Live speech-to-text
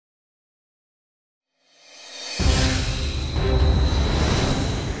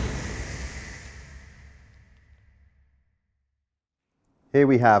Here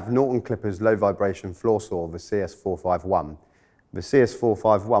we have Norton Clipper's low vibration floor saw, the CS451. The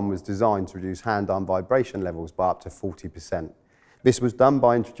CS451 was designed to reduce hand-arm vibration levels by up to 40%. This was done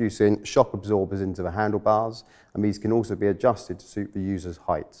by introducing shock absorbers into the handlebars, and these can also be adjusted to suit the user's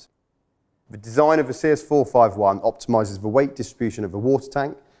height. The design of the CS451 optimises the weight distribution of the water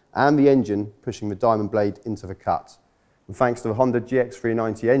tank and the engine, pushing the diamond blade into the cut. And thanks to the Honda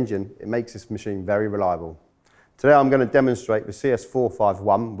GX390 engine, it makes this machine very reliable. Today I'm going to demonstrate the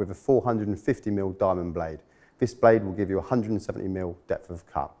CS451 with a 450mm diamond blade. This blade will give you 170mm depth of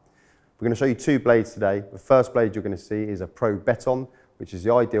cut. We're going to show you two blades today. The first blade you're going to see is a Pro Beton, which is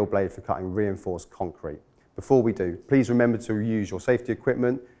the ideal blade for cutting reinforced concrete. Before we do, please remember to use your safety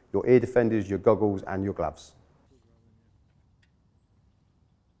equipment, your ear defenders, your goggles and your gloves.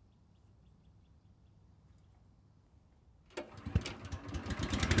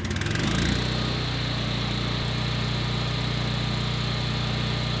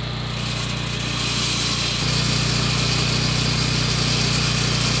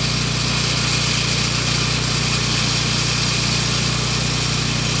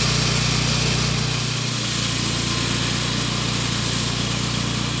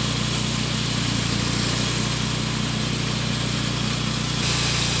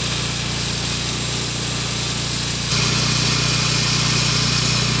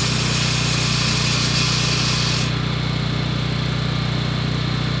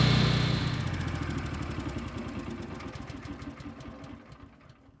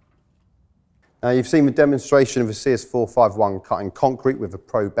 Now you've seen the demonstration of the CS451 cutting concrete with a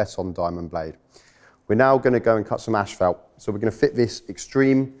Pro Beton diamond blade. We're now going to go and cut some asphalt. So we're going to fit this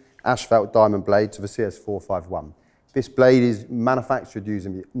extreme asphalt diamond blade to the CS451. This blade is manufactured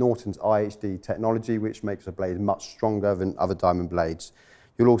using the Norton's IHD technology, which makes the blade much stronger than other diamond blades.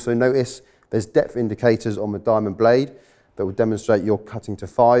 You'll also notice there's depth indicators on the diamond blade that will demonstrate you're cutting to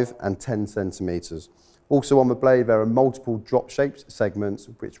 5 and 10 centimetres. Also on the blade there are multiple drop-shaped segments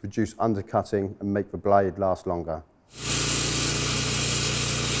which reduce undercutting and make the blade last longer.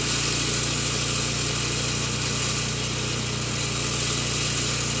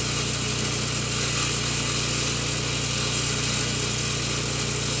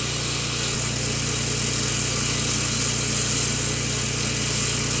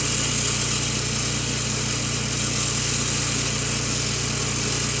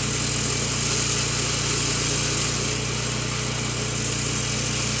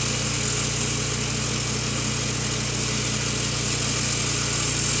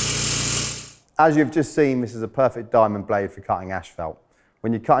 As you've just seen, this is a perfect diamond blade for cutting asphalt.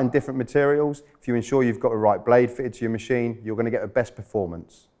 When you're cutting different materials, if you ensure you've got the right blade fitted to your machine, you're going to get the best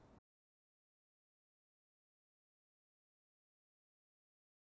performance.